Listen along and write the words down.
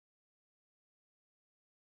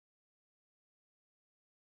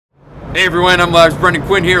Hey everyone, I'm MLive's Brendan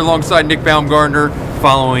Quinn here alongside Nick Baumgarder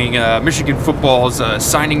following Michigan football's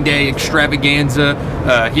signing day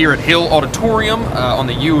extravaganza here at Hill Auditorium on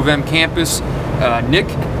the U of M campus. Nick,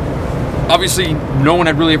 obviously no one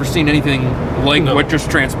had really ever seen anything like what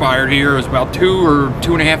just transpired here. It was about 2 or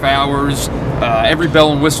 2.5 hours, every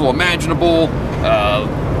bell and whistle imaginable,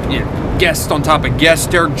 guest on top of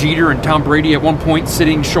guest, Derek Jeter and Tom Brady at one point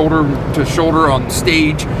sitting shoulder to shoulder on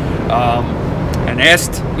stage. And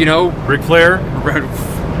asked, Ric Flair.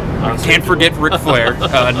 Can't forget Ric Flair.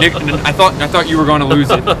 Nick, I thought you were going to lose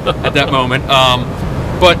it at that moment.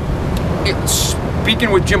 But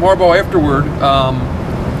speaking with Jim Harbaugh afterward,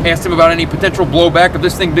 asked him about any potential blowback of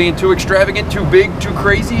this thing being too extravagant, too big, too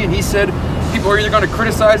crazy, and he said people are either going to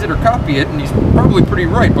criticize it or copy it, and he's probably pretty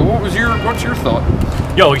right. But what's your thought?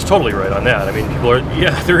 Yo, he's totally right on that. I mean, people are,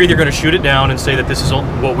 they're either going to shoot it down and say that this is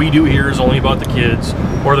what we do here is only about the kids,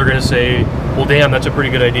 or they're going to say, well, damn, that's a pretty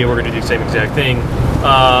good idea. We're going to do the same exact thing.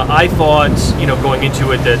 I thought, going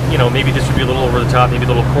into it that, maybe this would be a little over the top, maybe a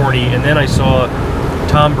little corny, and then I saw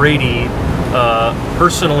Tom Brady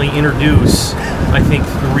personally introduce, I think,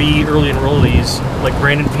 3 early enrollees, like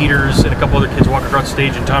Brandon Peters and a couple other kids walk across the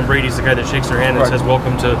stage, and Tom Brady's the guy that shakes their hand and says,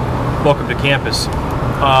 welcome to campus.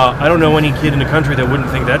 I don't know any kid in the country that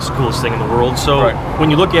wouldn't think that's the coolest thing in the world. So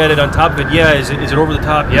when you look at it on top of it, is it over the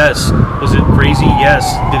top? Yes. Was it crazy? Yes.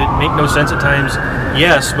 Did it make no sense at times?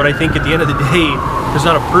 Yes. But I think at the end of the day, there's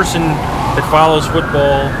not a person that follows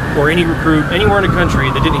football or any recruit anywhere in the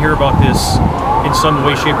country that didn't hear about this in some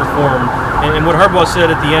way, shape, or form. And what Harbaugh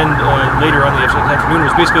said at the end later on the afternoon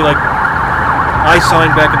was basically like, I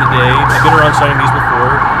signed back in the day. I've been around signing these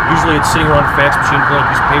before. Usually it's sitting around a fax machine, pulling a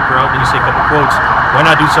piece of paper out, then you say a couple quotes. Why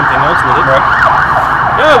not do something else with it?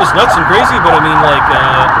 Yeah, it was nuts and crazy, but I mean,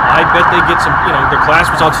 I bet they get some, their class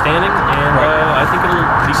was outstanding, and I think it'll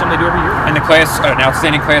be something they do every year. And the class, an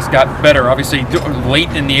outstanding class, got better. Obviously, late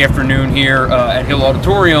in the afternoon here at Hill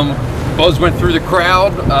Auditorium, buzz went through the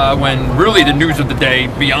crowd when really the news of the day,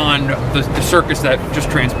 beyond the circus that just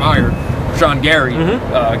transpired, Sean Gary,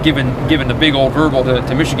 given the big old verbal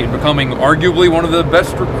to Michigan, becoming arguably one of the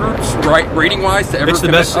best recruits, rating-wise, to ever. It's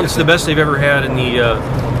the best they've ever had in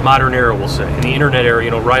the modern era, we'll say. In the internet era,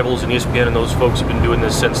 Rivals and ESPN and those folks have been doing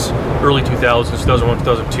this since early 2000s, 2001,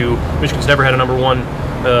 2002. Michigan's never had a number one,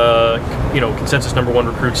 consensus number 1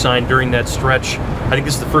 recruit signed during that stretch. I think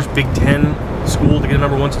this is the first Big Ten school to get a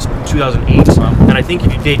number 1 since 2008. And I think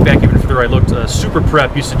if you date back even further, I looked, Super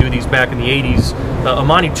Prep used to do these back in the 80s.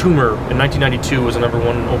 Amani Toomer in 1992 was a number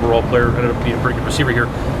 1 overall player, ended up being a pretty good receiver here.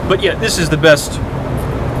 But yeah, this is the best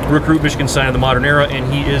recruit Michigan signed in the modern era,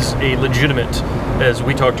 and he is a legitimate, as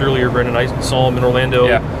we talked earlier, Brendan, I saw him in Orlando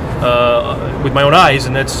with my own eyes,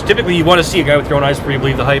 and that's typically you want to see a guy with your own eyes before you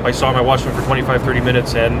believe the hype. I saw him, I watched him for 25-30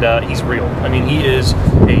 minutes, and he's real. I mean, he is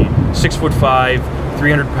a 6'5",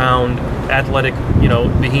 300-pound athletic,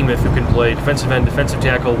 behemoth who can play defensive end, defensive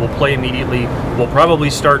tackle, will play immediately, will probably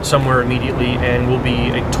start somewhere immediately, and will be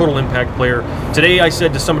a total impact player. Today, I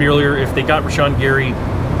said to somebody earlier, if they got Rashawn Gary,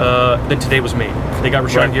 then today was made. They got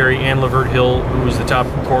Rashawn Gary and Lavert Hill, who was the top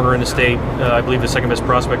corner in the state, I believe the second best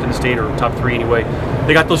prospect in the state, or top 3 anyway.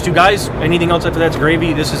 They got those 2 guys. Anything else after that's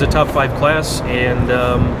gravy. This is a top 5 class, and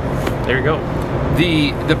there you go.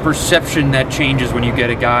 The perception that changes when you get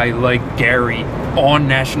a guy like Gary on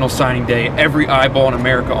National Signing Day, every eyeball in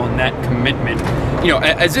America on that commitment,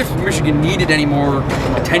 as if Michigan needed any more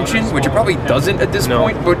attention, which it probably doesn't at this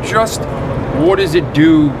point, but just what does it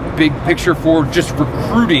do big picture for just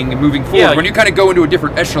recruiting moving forward when you kind of go into a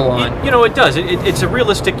different echelon? It does. It's a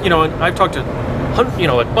realistic, and I've talked to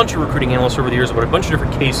a bunch of recruiting analysts over the years about a bunch of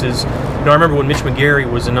different cases. I remember when Mitch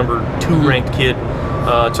McGarry was a number 2 ranked kid,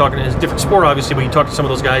 talking, it's a different sport obviously, but you talk to some of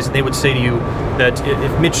those guys and they would say to you that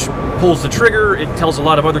if Mitch pulls the trigger, it tells a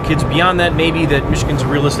lot of other kids beyond that maybe that Michigan's a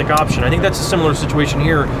realistic option. I think that's a similar situation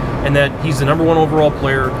here, and that he's the number 1 overall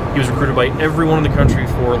player. He was recruited by everyone in the country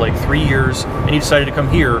for like 3 years, and he decided to come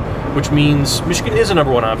here, which means Michigan is a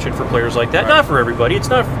number 1 option for players like that. Not for everybody. It's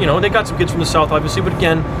not, they got some kids from the South obviously, but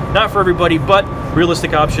again, not for everybody, but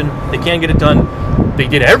realistic option. They can get it done. They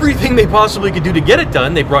did everything they possibly could do to get it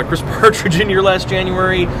done. They brought Chris Partridge in here last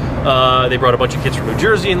January. They brought a bunch of kids from New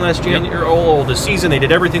Jersey in last January, all this season. They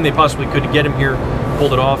did everything they possibly could to get him here,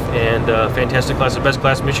 pulled it off, and fantastic class, the best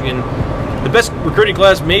class Michigan, the best recruiting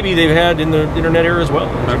class maybe they've had in the internet era as well.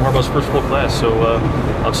 Jim Harbaugh's first full class, so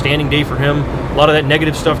outstanding day for him. A lot of that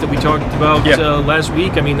negative stuff that we talked about last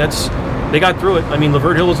week, I mean, they got through it. I mean,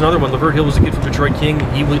 Lavert Hill was another one. Lavert Hill was a kid from Detroit King.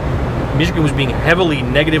 Michigan was being heavily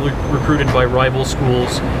negatively recruited by rival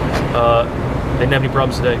schools. They didn't have any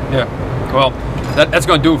problems today. Yeah. Well, that's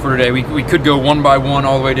going to do it for today. We could go one by one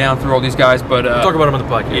all the way down through all these guys, but we'll talk about them on the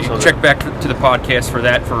podcast. Yeah, check back to the podcast for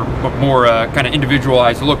that, for a more kind of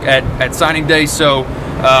individualized look at signing day. So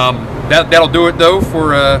that'll do it though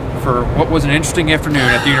for what was an interesting afternoon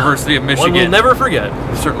at the University of Michigan. One we'll never forget.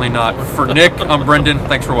 Certainly not. For Nick, I'm Brendan.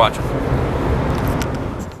 Thanks for watching.